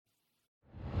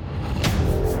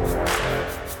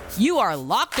You are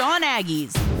Locked On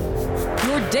Aggies,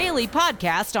 your daily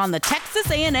podcast on the Texas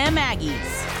A&M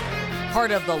Aggies.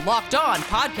 Part of the Locked On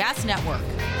Podcast Network,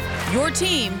 your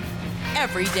team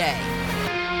every day.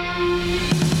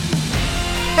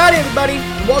 Howdy everybody,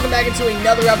 and welcome back into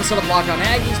another episode of Locked On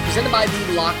Aggies, presented by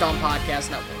the Locked On Podcast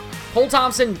Network. Cole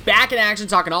Thompson back in action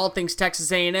talking all things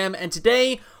Texas A&M, and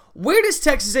today, where does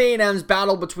Texas A&M's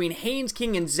battle between Haynes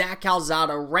King and Zach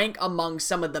Calzada rank among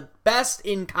some of the best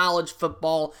in college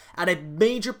football at a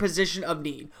major position of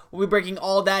need? We'll be breaking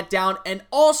all that down and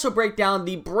also break down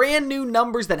the brand new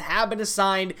numbers that have been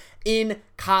assigned in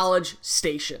College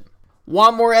Station.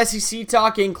 Want more SEC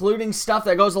talk, including stuff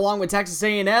that goes along with Texas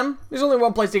A&M? There's only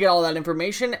one place to get all that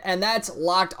information, and that's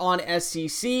Locked On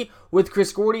SEC with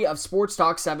Chris Gordy of Sports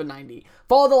Talk 790.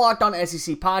 Follow the Locked On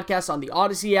SEC podcast on the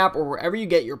Odyssey app or wherever you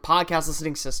get your podcast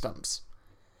listening systems.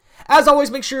 As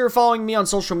always, make sure you're following me on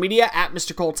social media at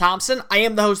Mr. Cole Thompson. I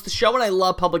am the host of the show, and I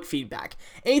love public feedback.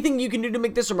 Anything you can do to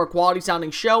make this a more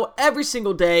quality-sounding show every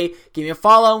single day, give me a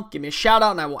follow, give me a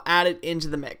shout-out, and I will add it into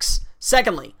the mix.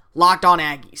 Secondly, Locked On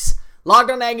Aggies.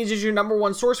 Locked On Aggies is your number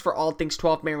one source for all things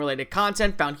 12th man related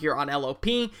content found here on LOP.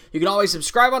 You can always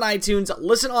subscribe on iTunes,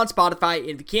 listen on Spotify, and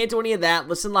if you can't do any of that,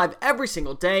 listen live every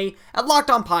single day at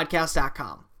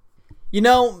LockedOnPodcast.com. You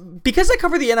know, because I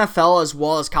cover the NFL as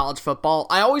well as college football,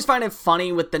 I always find it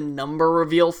funny with the number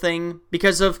reveal thing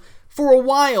because for a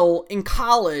while in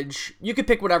college, you could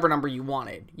pick whatever number you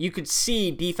wanted. You could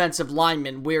see defensive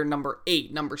linemen wear number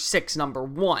 8, number 6, number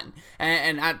 1.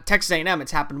 And at Texas A&M,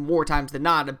 it's happened more times than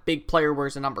not. A big player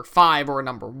wears a number 5 or a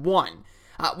number 1.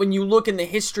 When you look in the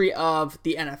history of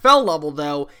the NFL level,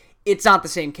 though, it's not the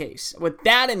same case. With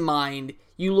that in mind,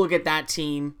 you look at that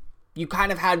team, you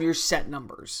kind of have your set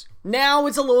numbers. Now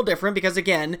it's a little different because,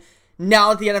 again, now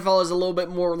that the NFL is a little bit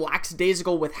more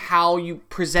lackadaisical with how you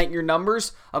present your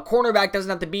numbers, a cornerback doesn't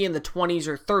have to be in the 20s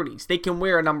or 30s. They can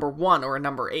wear a number 1 or a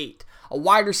number 8. A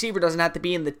wide receiver doesn't have to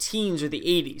be in the teens or the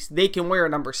 80s. They can wear a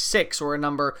number 6 or a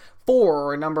number 4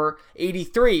 or a number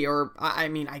 83.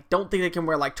 I don't think they can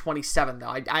wear like 27 though.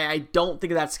 I don't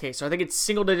think that's the case. So I think it's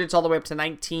single digits all the way up to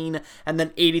 19 and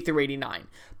then 80 through 89.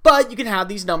 But you can have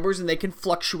these numbers and they can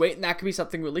fluctuate, and that can be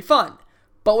something really fun.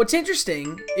 But what's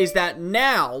interesting is that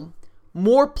now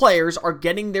more players are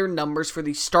getting their numbers for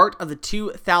the start of the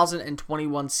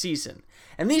 2021 season.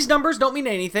 And these numbers don't mean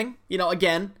anything. You know,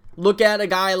 again, look at a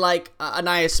guy like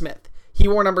Ainias Smith. He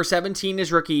wore number 17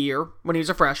 his rookie year when he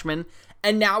was a freshman,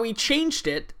 and now he changed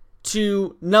it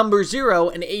to number 0,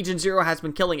 and Agent 0 has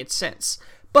been killing it since.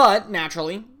 But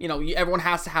naturally, you know, everyone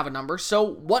has to have a number. So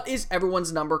what is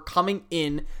everyone's number coming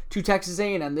in to Texas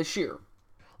A&M this year?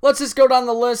 Let's just go down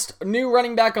the list. New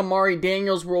running back Amari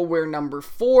Daniels will wear number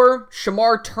 4.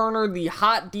 Shamar Turner, the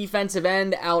hot defensive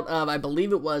end out of, I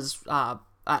believe it was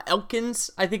Elkins,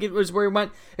 I think it was where he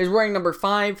went, is wearing number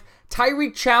 5.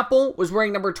 Tyreek Chappell was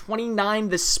wearing number 29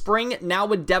 this spring. Now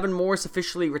with Devin Morris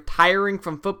officially retiring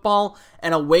from football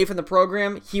and away from the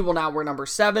program, he will now wear number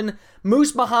 7.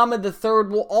 Moose Muhammad III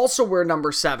will also wear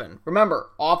number 7. Remember,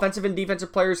 offensive and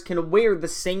defensive players can wear the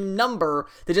same number.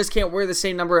 They just can't wear the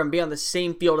same number and be on the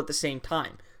same field at the same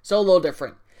time. So a little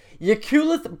different.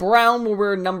 Yakulith Brown will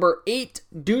wear number 8.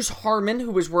 Deuce Harmon,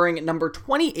 who was wearing number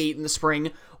 28 in the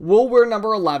spring, will wear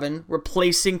number 11,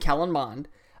 replacing Kellen Mond.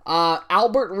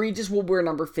 Albert Regis will wear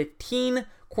number 15.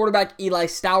 Quarterback Eli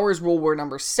Stowers will wear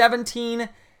number 17.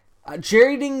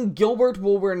 Jaden Gilbert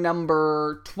will wear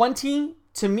number 20.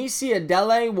 Tamisi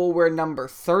Adele will wear number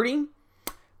 30.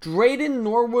 Drayden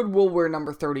Norwood will wear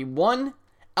number 31.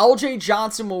 LJ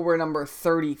Johnson will wear number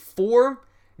 34.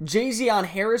 Jazion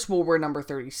Harris will wear number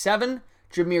 37.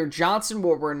 Jameer Johnson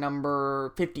will wear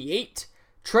number 58.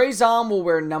 Trey Zahn will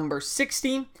wear number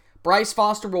 60. Bryce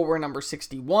Foster will wear number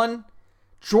 61.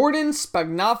 Jordan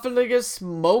Spagnopoulos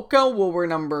Mocha will wear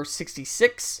number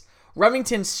 66.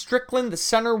 Remington Strickland, the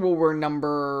center, will wear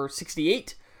number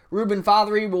 68. Ruben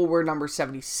Fothery will wear number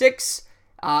 76.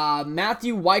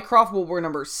 Matthew Wycroft will wear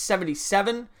number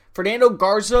 77. Fernando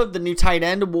Garza, the new tight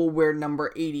end, will wear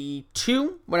number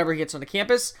 82 whenever he gets onto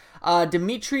campus.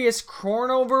 Demetrius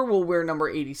Kronover will wear number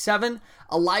 87.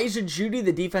 Elijah Judy,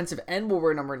 the defensive end, will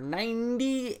wear number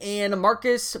 90. And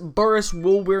Marcus Burris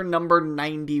will wear number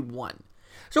 91.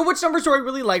 So which numbers do I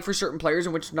really like for certain players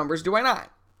and which numbers do I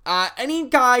not? Any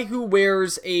guy who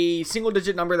wears a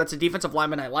single-digit number that's a defensive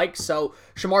lineman I like. So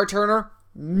Shamar Turner,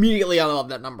 immediately I love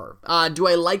that number. Do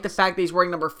I like the fact that he's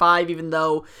wearing number 5, even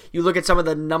though you look at some of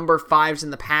the number 5s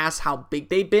in the past, how big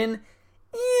they've been?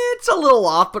 It's a little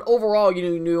off, but overall,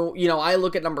 I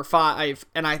look at number 5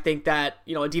 and I think that,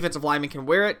 a defensive lineman can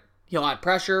wear it. He'll add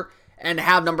pressure, and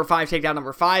have number 5 take down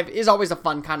number 5 is always a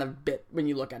fun kind of bit. when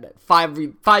you look at it.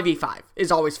 5v5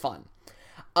 is always fun.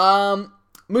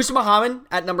 Musa Muhammad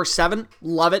at number 7,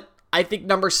 love it. I think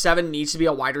number 7 needs to be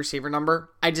a wide receiver number.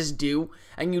 I just do.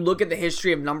 And you look at the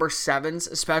history of number 7s,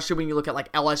 especially when you look at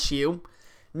like LSU.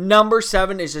 Number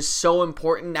 7 is just so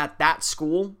important at that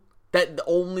school that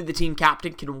only the team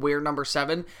captain can wear number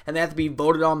 7, and they have to be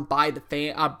voted on by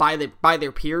by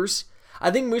their peers. I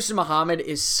think Musa Muhammad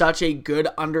is such a good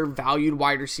undervalued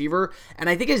wide receiver, and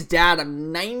I think his dad,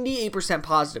 I'm 98%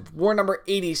 positive, wore number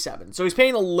 87. So he's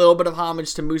paying a little bit of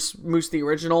homage to Moose the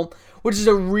original, which is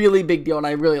a really big deal, and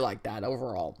I really like that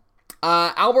overall.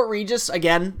 Albert Regis,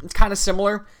 again, it's kind of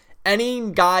similar.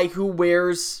 Any guy who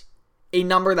wears a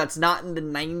number that's not in the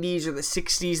 90s or the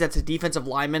 60s, that's a defensive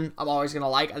lineman, I'm always going to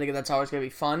like. I think that's always going to be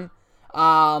fun.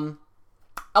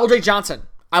 LJ Johnson,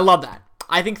 I love that.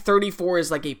 I think 34 is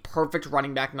like a perfect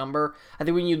running back number. I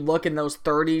think when you look in those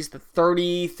 30s, the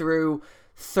 30 through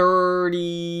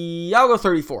 30, I'll go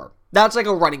 34. That's like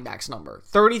a running back's number.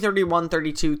 30, 31,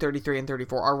 32, 33, and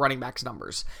 34 are running back's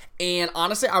numbers. And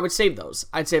honestly, I would save those.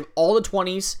 I'd save all the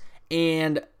 20s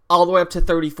and all the way up to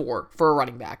 34 for a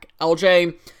running back.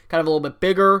 LJ, kind of a little bit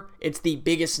bigger. It's the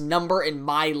biggest number in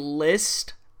my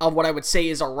list of what I would say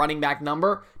is a running back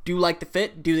number. Do like the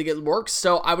fit, do think it works.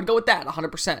 So I would go with that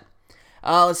 100%.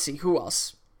 Let's see, who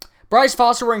else? Bryce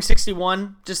Foster wearing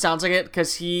 61, just sounds like it,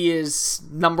 because he is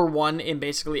number 1 in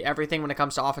basically everything when it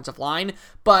comes to offensive line,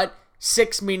 but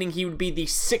 6 meaning he would be the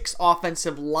 6th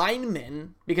offensive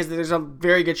lineman, because there's a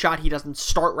very good shot he doesn't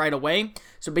start right away,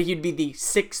 so but he'd be the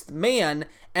 6th man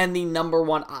and the number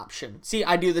 1 option. See,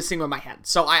 I do this thing with my head,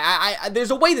 so I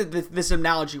there's a way that this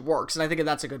analogy works, and I think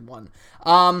that's a good one.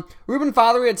 Reuben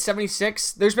Fothery at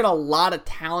 76, there's been a lot of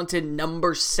talented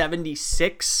number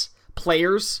 76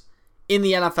 players in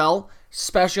the NFL,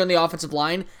 especially on the offensive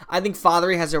line. I think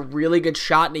Fothery has a really good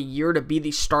shot in a year to be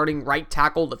the starting right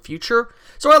tackle of the future.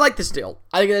 So I like this deal.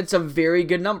 I think that's a very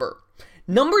good number.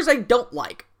 Numbers I don't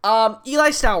like.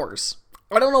 Eli Stowers.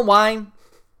 I don't know why.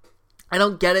 I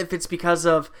don't get it if it's because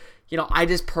of, I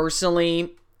just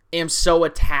personally am so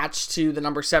attached to the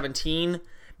number 17.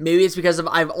 Maybe it's because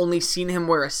I've only seen him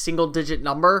wear a single digit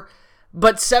number,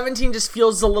 but 17 just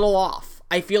feels a little off.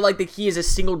 I feel like that he is a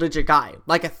single-digit guy,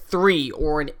 like a 3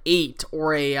 or an 8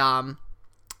 or a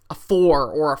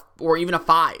 4 or even a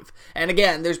 5. And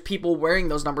again, there's people wearing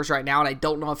those numbers right now, and I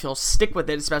don't know if he'll stick with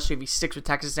it, especially if he sticks with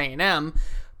Texas A&M.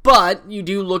 But you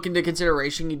do look into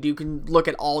consideration. You can look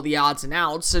at all the odds and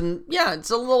outs, and yeah, it's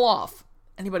a little off.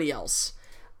 Anybody else?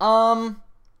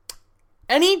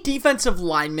 Any defensive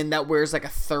lineman that wears like a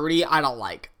 30, I don't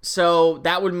like. So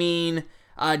that would mean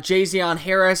Jazion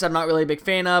Harris, I'm not really a big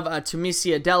fan of.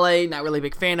 Tumisi Adele, not really a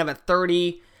big fan of at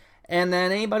 30. And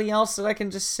then anybody else that I can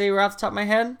just say right off the top of my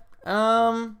head?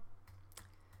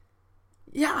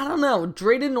 Yeah, I don't know.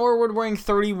 Drayden Norwood wearing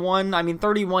 31. I mean,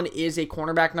 31 is a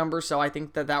cornerback number, so I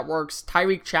think that works.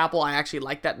 Tyreek Chappell, I actually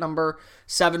like that number.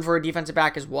 7 for a defensive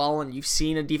back as well, and you've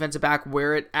seen a defensive back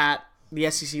wear it at the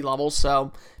SEC level,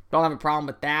 so don't have a problem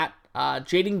with that.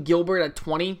 Jaden Gilbert at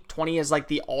 20. 20 is like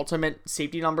the ultimate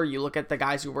safety number. You look at the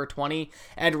guys who wear 20.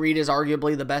 Ed Reed is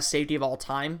arguably the best safety of all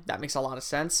time. That makes a lot of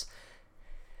sense.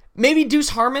 Maybe Deuce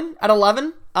Harmon at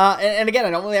 11. And again,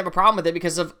 I don't really have a problem with it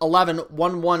because of 11.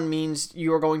 1-1 means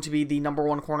you are going to be the number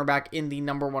 1 cornerback in the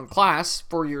number 1 class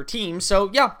for your team. So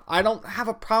yeah, I don't have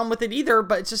a problem with it either,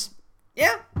 but it's just,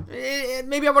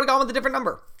 maybe I would have gone with a different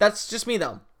number. That's just me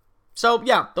though. So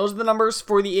yeah, those are the numbers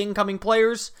for the incoming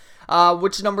players.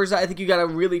 Which numbers I think you got to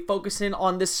really focus in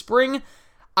on this spring.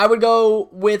 I would go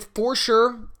with, for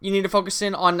sure, you need to focus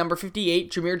in on number 58,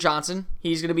 Jameer Johnson.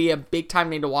 He's going to be a big-time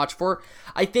name to watch for.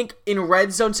 I think in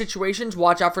red zone situations,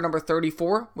 watch out for number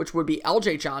 34, which would be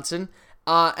LJ Johnson.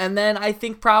 And then I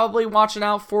think probably watching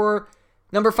out for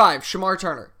number 5, Shamar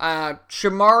Turner.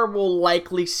 Shamar will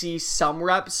likely see some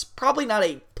reps, probably not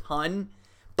a ton,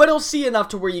 but he'll see enough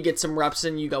to where you get some reps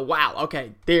and you go, wow,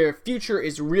 okay, their future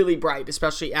is really bright,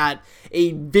 especially at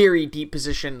a very deep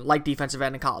position like defensive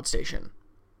end in College Station.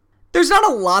 There's not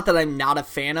a lot that I'm not a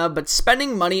fan of, but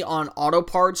spending money on auto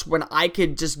parts when I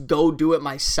could just go do it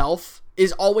myself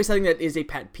is always something that is a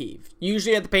pet peeve.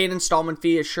 Usually you have to pay an installment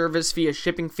fee, a service fee, a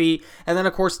shipping fee, and then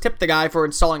of course tip the guy for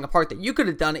installing a part that you could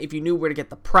have done if you knew where to get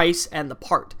the price and the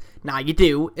part. Now you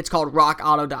do. It's called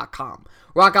rockauto.com.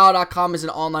 RockAuto.com is an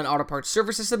online auto parts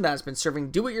service system that has been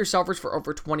serving do-it-yourselfers for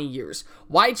over 20 years.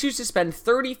 Why choose to spend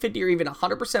 30, 50, or even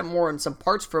 100% more on some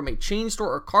parts from a chain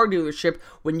store or car dealership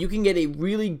when you can get a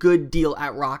really good deal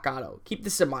at Rock Auto? Keep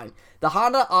this in mind. The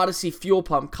Honda Odyssey fuel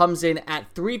pump comes in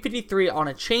at $353 on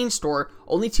a chain store,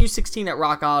 only $216 at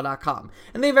RockAuto.com.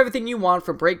 And they have everything you want,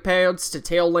 from brake pads to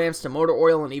tail lamps to motor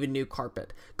oil and even new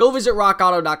carpet. Go visit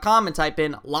RockAuto.com and type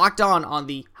in Locked On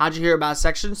the How'd You Hear About Us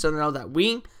section so they know that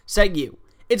we sent you.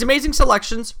 It's amazing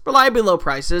selections, reliably low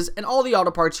prices, and all the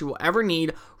auto parts you will ever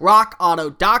need.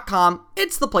 RockAuto.com,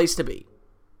 it's the place to be.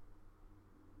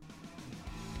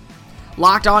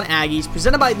 Locked On Aggies,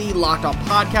 presented by the Locked On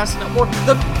Podcast Network.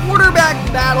 The quarterback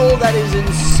battle that is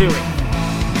ensuing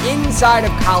inside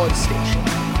of College Station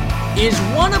is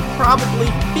one of probably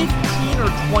 15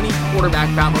 or 20 quarterback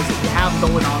battles that we have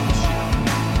going on this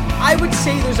year. I would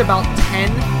say there's about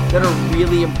 10 that are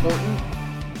really important.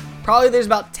 Probably there's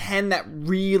about 10 that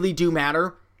really do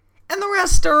matter. And the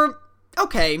rest are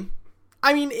okay.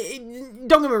 I mean,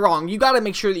 don't get me wrong. You got to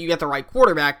make sure that you get the right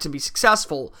quarterback to be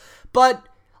successful. But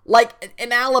like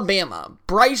in Alabama,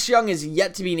 Bryce Young is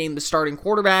yet to be named the starting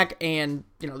quarterback. And,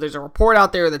 you know, there's a report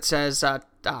out there that says,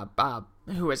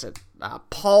 who is it?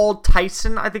 Paul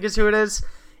Tyson, I think is who it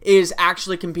is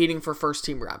actually competing for first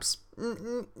team reps.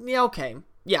 Yeah, okay.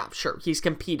 Yeah, sure. He's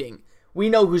competing. We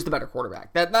know who's the better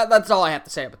quarterback. That's all I have to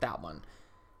say about that one.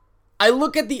 I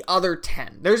look at the other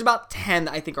 10. There's about 10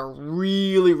 that I think are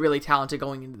really, really talented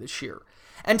going into this year.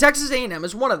 And Texas A&M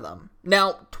is one of them.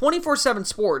 Now, 24/7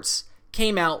 Sports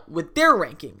came out with their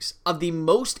rankings of the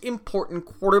most important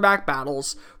quarterback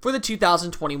battles for the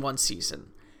 2021 season.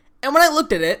 And when I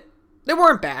looked at it, they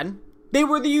weren't bad. They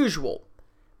were the usual.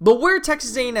 But where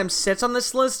Texas A&M sits on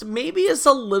this list maybe is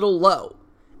a little low.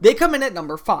 They come in at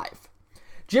number 5.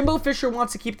 Jimbo Fisher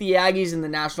wants to keep the Aggies in the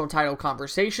national title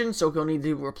conversation, so he'll need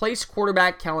to replace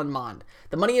quarterback Kellen Mond.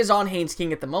 The money is on Haynes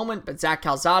King at the moment, but Zach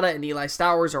Calzada and Eli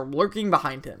Stowers are lurking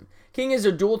behind him. King is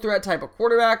a dual-threat type of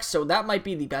quarterback, so that might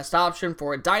be the best option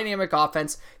for a dynamic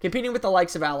offense competing with the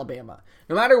likes of Alabama.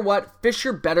 No matter what,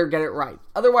 Fisher better get it right.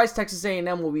 Otherwise, Texas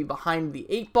A&M will be behind the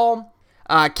 8 ball.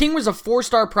 King was a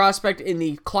 4-star prospect in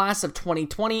the class of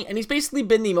 2020, and he's basically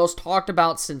been the most talked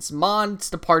about since Mond's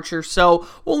departure, so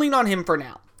we'll lean on him for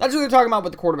now. That's what they're talking about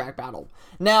with the quarterback battle.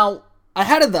 Now,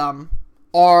 ahead of them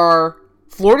are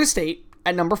Florida State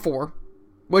at number 4,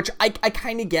 which I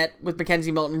kind of get with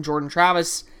Mackenzie Milton and Jordan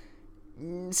Travis.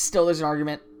 Still, there's an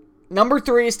argument. Number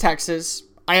 3 is Texas.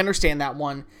 I understand that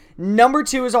one. Number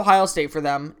 2 is Ohio State for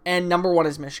them, and number 1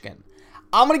 is Michigan.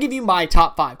 I'm going to give you my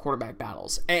top 5 quarterback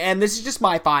battles, and this is just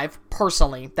my 5,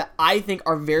 personally, that I think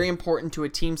are very important to a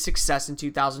team's success in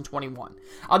 2021.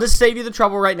 I'll just save you the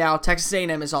trouble right now. Texas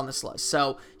A&M is on this list,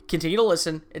 so continue to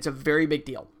listen. It's a very big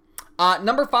deal.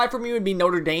 Number 5 for me would be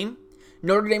Notre Dame.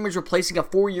 Notre Dame is replacing a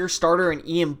 4-year starter in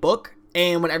Ian Book,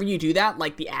 and whenever you do that,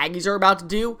 like the Aggies are about to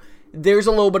do, there's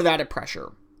a little bit of added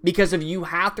pressure, because if you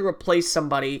have to replace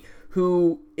somebody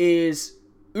who is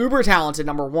uber talented,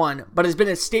 number 1, but has been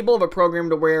a staple of a program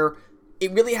to where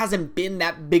it really hasn't been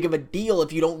that big of a deal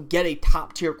if you don't get a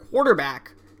top tier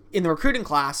quarterback in the recruiting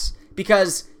class,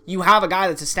 because you have a guy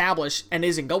that's established and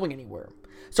isn't going anywhere.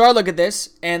 So I look at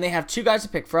this, and they have 2 guys to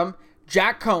pick from: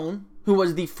 Jack Cohn, who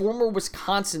was the former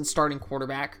Wisconsin starting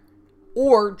quarterback,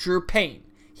 or Drew Payne.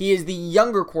 He is the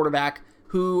younger quarterback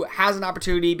who has an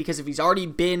opportunity, because if he's already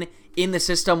been in the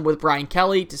system with Brian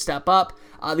Kelly, to step up.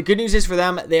 The good news is for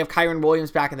them, they have Kyron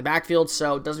Williams back in the backfield,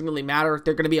 so it doesn't really matter.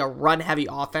 They're going to be a run-heavy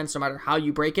offense no matter how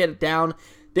you break it down.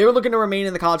 They were looking to remain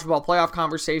in the college football playoff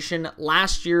conversation.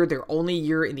 Last year, their only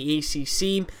year in the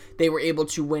ACC, they were able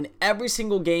to win every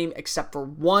single game except for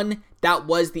one. That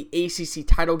was the ACC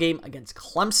title game against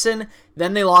Clemson.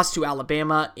 Then they lost to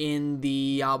Alabama in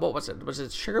the, what was it? Was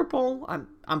it Sugar Bowl?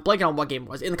 I'm blanking on what game it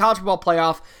was. In the college football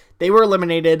playoff, they were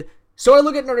eliminated. So I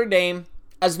look at Notre Dame.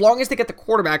 As long as they get the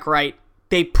quarterback right,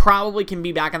 they probably can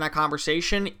be back in that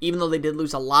conversation, even though they did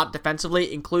lose a lot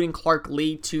defensively, including Clark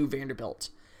Lee to Vanderbilt.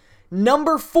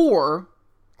 Number 4,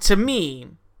 to me,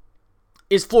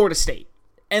 is Florida State.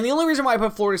 And the only reason why I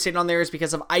put Florida State on there is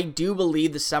because I do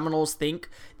believe the Seminoles think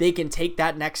they can take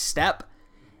that next step.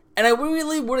 And I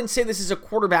really wouldn't say this is a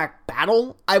quarterback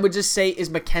battle. I would just say, is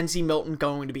Mackenzie Milton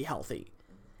going to be healthy?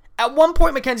 At one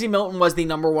point, Mackenzie Milton was the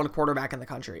number 1 quarterback in the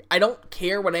country. I don't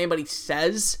care what anybody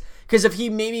says, because if he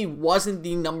maybe wasn't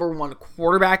the number 1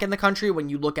 quarterback in the country when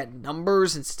you look at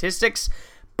numbers and statistics,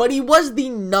 but he was the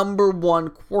number 1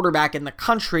 quarterback in the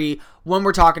country when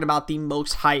we're talking about the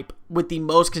most hype, with the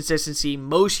most consistency,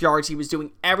 most yards. He was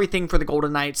doing everything for the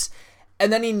Golden Knights,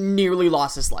 and then he nearly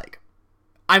lost his leg.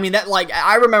 I mean,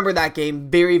 I remember that game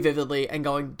very vividly and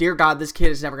going, dear God, this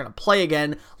kid is never going to play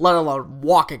again, let alone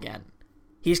walk again.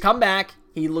 He's come back.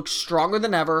 He looks stronger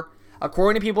than ever.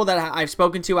 According to people that I've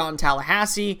spoken to out in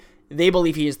Tallahassee, they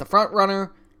believe he is the front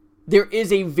runner. There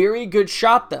is a very good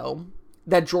shot, though,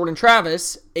 that Jordan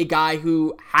Travis, a guy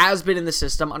who has been in the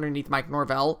system underneath Mike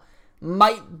Norvell,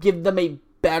 might give them a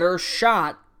better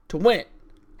shot to win.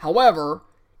 However,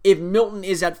 if Milton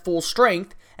is at full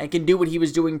strength and can do what he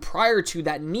was doing prior to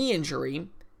that knee injury,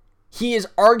 he is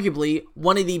arguably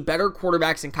one of the better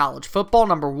quarterbacks in college football,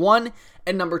 number one,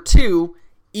 and number two,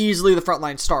 easily the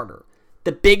frontline starter.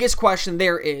 The biggest question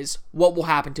there is, what will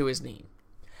happen to his knee?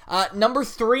 Number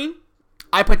three,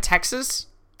 I put Texas.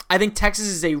 I think Texas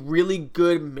is a really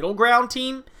good middle ground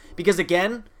team because,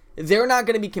 again, they're not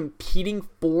going to be competing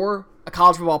for a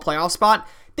college football playoff spot.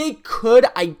 They could.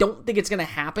 I don't think it's going to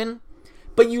happen.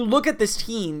 But you look at this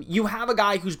team, you have a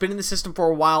guy who's been in the system for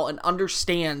a while and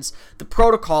understands the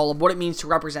protocol of what it means to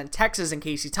represent Texas and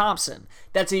Casey Thompson.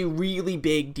 That's a really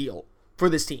big deal for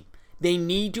this team. They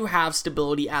need to have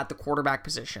stability at the quarterback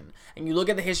position. And you look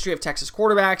at the history of Texas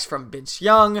quarterbacks from Vince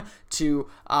Young to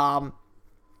Colt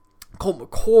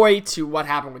McCoy to what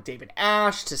happened with David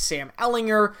Ash to Sam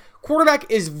Ehlinger. Quarterback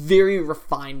is very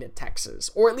refined at Texas,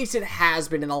 or at least it has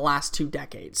been in the last 2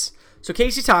 decades. So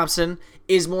Casey Thompson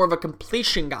is more of a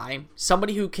completion guy,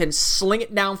 somebody who can sling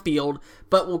it downfield,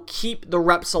 but will keep the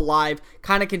reps alive,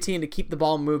 kind of continue to keep the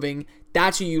ball moving.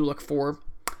 That's who you look for.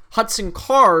 Hudson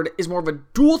Card is more of a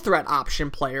dual threat option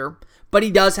player, but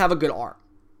he does have a good arm.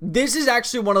 This is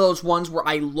actually one of those ones where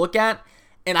I look at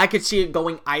and I could see it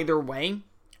going either way.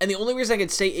 And the only reason I could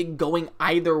say it going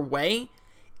either way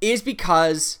is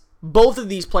because both of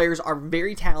these players are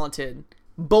very talented.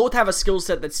 Both have a skill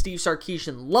set that Steve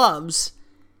Sarkisian loves.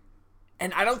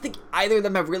 And I don't think either of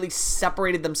them have really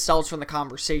separated themselves from the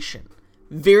conversation.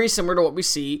 Very similar to what we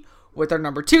see with our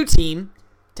number 2 team,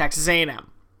 Texas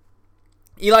A&M.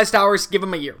 Eli Stowers, give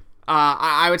him a year.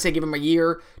 I would say give him a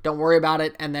year. Don't worry about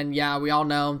it. And then, yeah, we all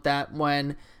know that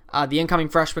when the incoming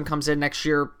freshman comes in next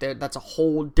year, that's a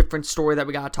whole different story that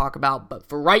we got to talk about. But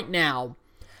for right now,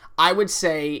 I would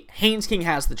say Haynes King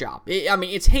has the job. I mean,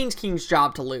 it's Haynes King's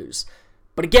job to lose.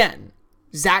 But again,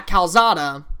 Zach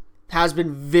Calzada has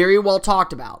been very well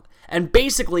talked about and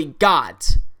basically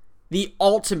got the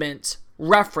ultimate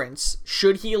reference,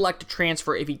 should he elect to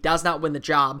transfer if he does not win the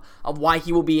job, of why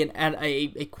he will be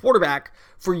a quarterback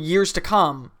for years to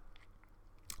come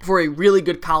for a really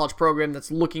good college program that's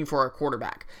looking for a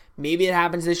quarterback. Maybe it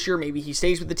happens this year. Maybe he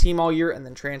stays with the team all year and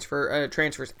then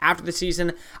transfers after the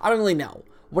season. I don't really know.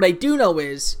 What I do know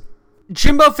is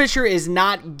Jimbo Fisher is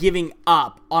not giving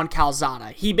up on Calzada.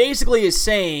 He basically is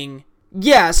saying,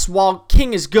 yes, while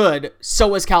King is good,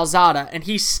 so is Calzada, and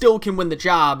he still can win the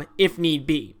job if need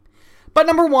be. But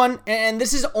number one, and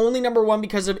this is only number one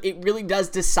because of it really does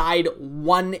decide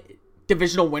one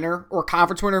divisional winner, or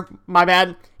conference winner, my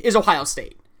bad, is Ohio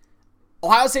State.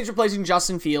 Ohio State's replacing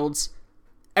Justin Fields.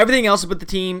 Everything else with the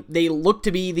team, they look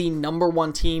to be the number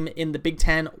 1 team in the Big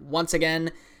Ten once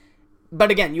again.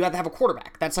 But again, you have to have a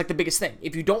quarterback. That's like the biggest thing.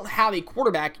 If you don't have a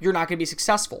quarterback, you're not going to be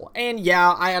successful. And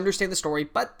yeah, I understand the story,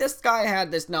 but this guy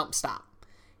had this. No, stop.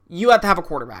 You have to have a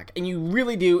quarterback, and you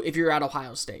really do if you're at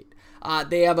Ohio State.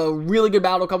 They have a really good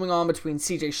battle coming on between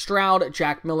CJ Stroud,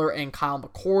 Jack Miller, and Kyle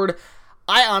McCord.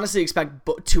 I honestly expect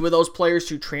 2 of those players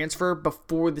to transfer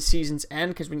before the season's end,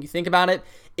 because when you think about it,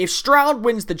 if Stroud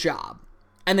wins the job,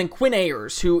 and then Quinn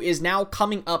Ayers, who is now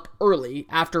coming up early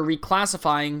after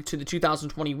reclassifying to the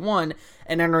 2021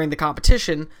 and entering the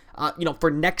competition,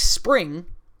 for next spring,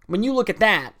 when you look at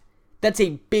that, that's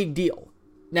a big deal.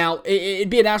 Now, it'd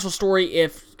be a national story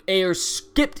if Ayers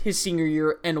skipped his senior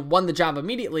year and won the job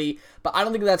immediately, but I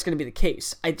don't think that's going to be the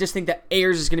case. I just think that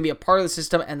Ayers is going to be a part of the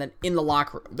system and then in the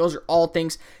locker room. Those are all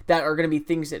things that are going to be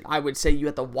things that I would say you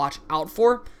have to watch out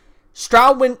for.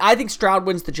 I think Stroud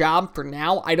wins the job for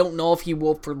now. I don't know if he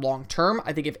will for long term.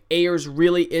 I think if Ayers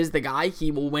really is the guy,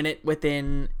 he will win it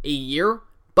within a year.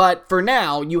 But for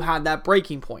now, you have that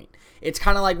breaking point. It's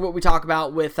kind of like what we talk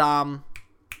about with Connor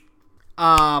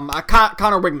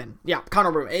Wigman. Yeah,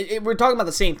 Connor Wigman. We're talking about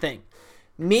the same thing.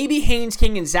 Maybe Haynes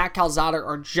King and Zach Calzada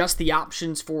are just the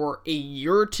options for a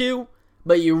year or two,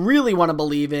 but you really want to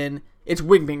believe in it's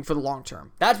Wigman for the long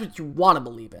term. That's what you want to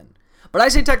believe in. But I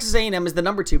say Texas A&M is the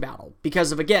number 2 battle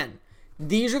because of, again,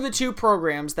 these are the 2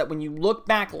 programs that when you look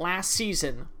back last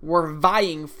season were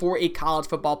vying for a college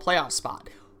football playoff spot.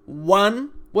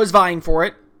 One was vying for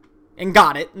it and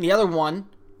got it, and the other one,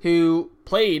 who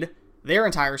played their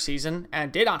entire season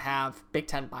and did not have Big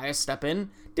Ten bias step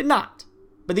in, did not.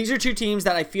 But these are 2 teams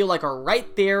that I feel like are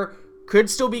right there, could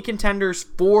still be contenders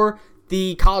for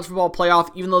the college football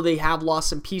playoff, even though they have lost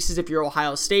some pieces. If you're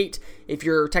Ohio State, if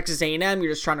you're Texas A&M,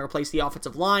 you're just trying to replace the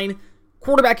offensive line.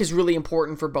 Quarterback is really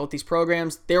important for both these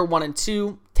programs. They're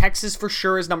 1-2. Texas for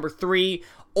sure is number 3,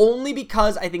 only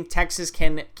because I think Texas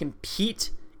can compete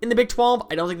in the Big 12.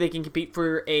 I don't think they can compete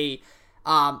for a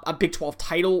Big 12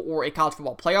 title or a college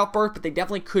football playoff berth, but they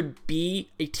definitely could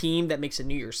be a team that makes a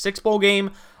New Year's Six bowl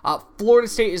game. Florida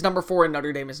State is number 4 and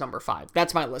Notre Dame is number 5.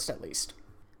 That's my list at least.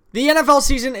 The NFL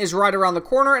season is right around the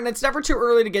corner, and it's never too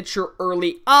early to get your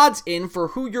early odds in for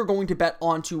who you're going to bet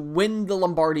on to win the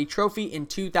Lombardi Trophy in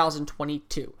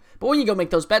 2022. But when you go make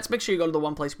those bets, make sure you go to the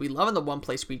one place we love and the one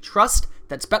place we trust.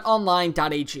 That's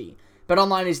betonline.ag.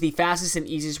 BetOnline is the fastest and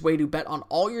easiest way to bet on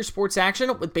all your sports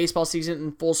action. With baseball season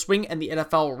in full swing and the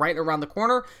NFL right around the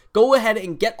corner, go ahead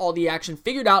and get all the action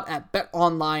figured out at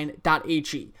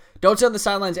betonline.ag. Don't sit on the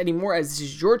sidelines anymore, as this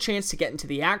is your chance to get into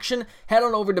the action. Head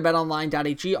on over to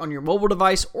betonline.ag on your mobile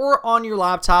device or on your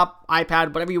laptop,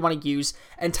 iPad, whatever you want to use,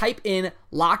 and type in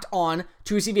Locked On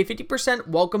to receive a 50%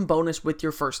 welcome bonus with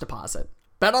your first deposit.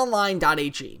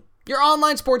 betonline.ag, your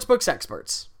online sportsbooks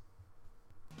experts.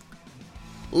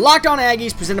 Locked On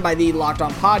Aggies, presented by the Locked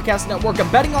On Podcast Network.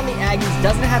 Betting on the Aggies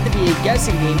doesn't have to be a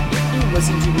guessing game if you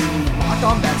listen to the Locked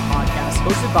On Bets podcast,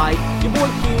 hosted by your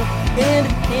boy Q and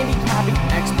handicapping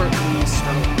expert Lee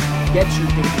Sterling. Get your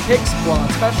favorite picks, blowout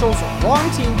specials,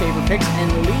 wrong team favorite picks,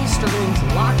 and Lee Sterling's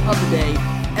Lock of the Day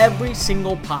every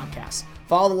single podcast.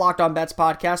 Follow the Locked On Bets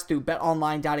podcast through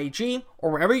betonline.ag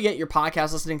or wherever you get your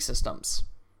podcast listening systems.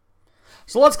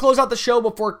 So let's close out the show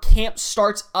before camp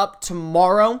starts up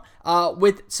tomorrow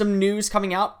with some news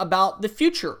coming out about the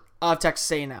future of Texas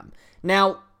A&M.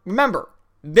 Now, remember,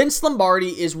 Vince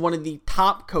Lombardi is one of the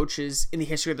top coaches in the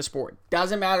history of the sport.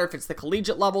 Doesn't matter if it's the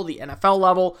collegiate level, the NFL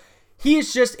level. He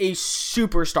is just a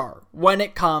superstar when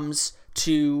it comes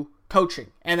to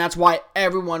coaching, and that's why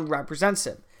everyone represents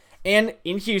him. And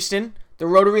in Houston, the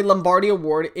Rotary Lombardi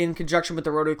Award, in conjunction with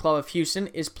the Rotary Club of Houston,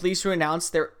 is pleased to announce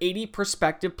their 80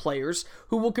 prospective players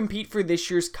who will compete for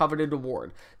this year's coveted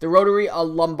award. The Rotary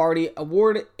Lombardi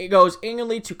Award, it goes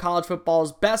annually to college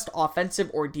football's best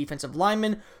offensive or defensive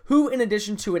lineman, who, in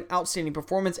addition to an outstanding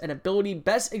performance and ability,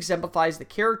 best exemplifies the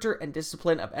character and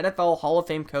discipline of NFL Hall of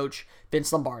Fame coach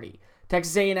Vince Lombardi.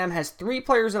 Texas A&M has 3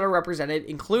 players that are represented,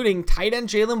 including tight end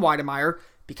Jalen Wydermyer,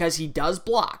 because he does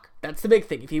block. That's the big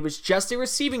thing. If he was just a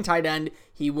receiving tight end,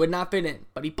 he would not fit in.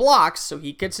 But he blocks, so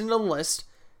he gets into the list.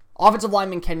 Offensive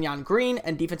lineman Kenyon Green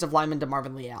and defensive lineman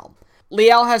DeMarvin Leal.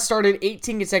 Leal has started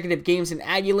 18 consecutive games in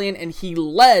Aggieland, and he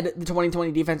led the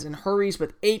 2020 defense in hurries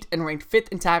with 8 and ranked 5th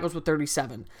in tackles with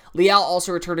 37. Leal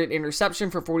also returned an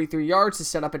interception for 43 yards to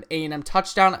set up an A&M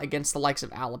touchdown against the likes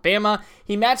of Alabama.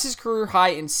 He matched his career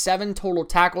high in 7 total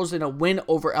tackles in a win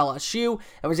over LSU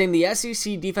and was named the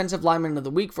SEC Defensive Lineman of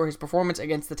the Week for his performance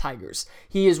against the Tigers.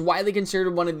 He is widely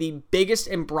considered one of the biggest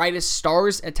and brightest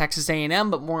stars at Texas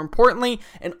A&M, but more importantly,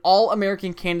 an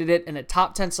All-American candidate and a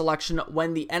top 10 selection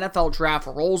when the NFL draft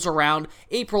rolls around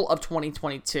April of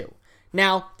 2022.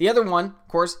 Now, the other one, of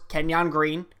course, Kenyon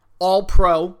Green,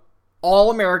 All-Pro,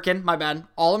 All-American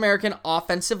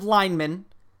offensive lineman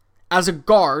as a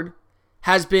guard,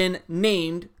 has been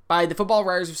named by the Football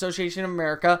Writers Association of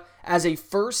America as a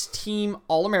first-team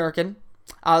All-American.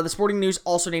 The Sporting News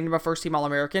also named him a first-team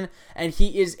All-American, and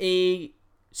he is a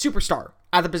superstar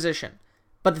at the position.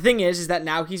 But the thing is that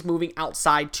now he's moving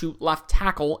outside to left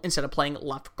tackle instead of playing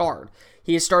left guard.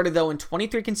 He has started, though, in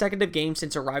 23 consecutive games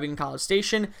since arriving in College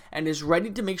Station and is ready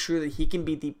to make sure that he can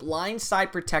be the blind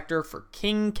side protector for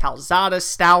King, Calzada,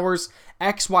 Stowers,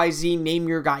 XYZ, name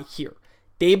your guy here.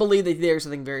 They believe that there's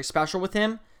something very special with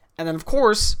him. And then, of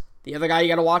course, the other guy you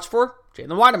got to watch for,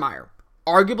 Jalen Wydermyer.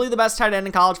 Arguably the best tight end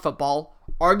in college football,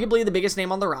 arguably the biggest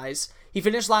name on the rise. He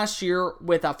finished last year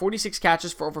with 46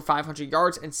 catches for over 500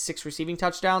 yards and 6 receiving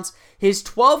touchdowns. His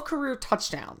 12 career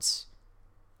touchdowns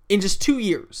in just 2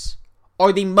 years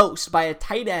are the most by a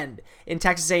tight end in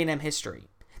Texas A&M history.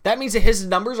 That means that his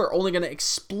numbers are only going to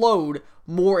explode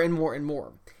more and more and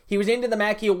more. He was named to the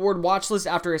Mackey Award watch list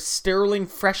after a sterling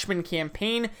freshman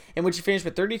campaign in which he finished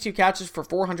with 32 catches for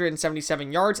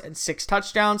 477 yards and 6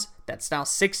 touchdowns. That's now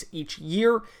 6 each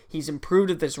year. He's improved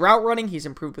with his route running, he's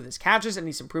improved with his catches, and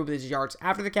he's improved with his yards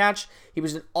after the catch. He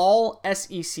was an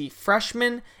all-SEC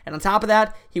freshman, and on top of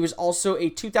that, he was also a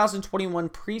 2021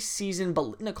 preseason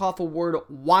Biletnikoff Award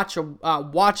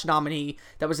watch nominee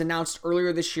that was announced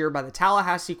earlier this year by the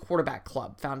Tallahassee Quarterback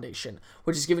Club Foundation,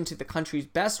 which is given to the country's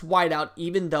best wideout,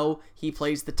 even though he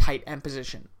plays the tight end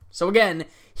position. So again,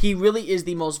 he really is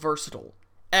the most versatile.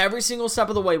 Every single step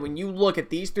of the way, when you look at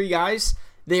these 3 guys,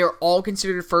 they are all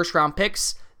considered first-round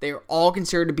picks. They are all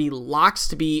considered to be locks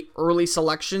to be early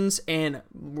selections and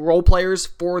role players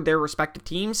for their respective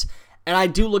teams. And I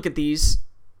do look at these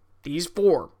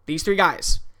three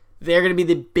guys. They're going to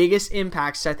be the biggest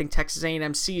impacts to, I think, Texas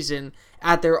A&M season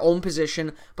at their own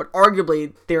position, but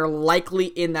arguably they're likely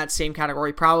in that same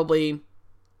category, probably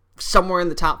somewhere in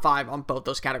the top 5 on both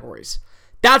those categories.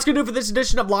 That's going to do it for this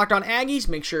edition of Locked On Aggies.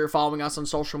 Make sure you're following us on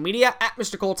social media at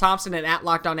Mr. Cole Thompson and at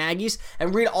Locked On Aggies,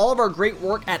 and read all of our great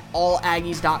work at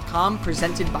allaggies.com,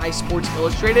 presented by Sports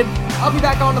Illustrated. I'll be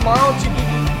back on tomorrow to give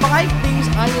you 5 things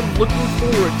I am looking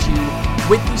forward to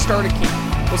with the start of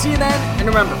camp. We'll see you then, and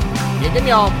remember, kick 'em,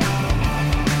 y'all.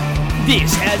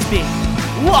 This has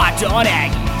been Locked On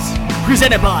Aggies,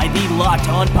 presented by the Locked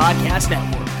On Podcast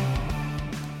Network.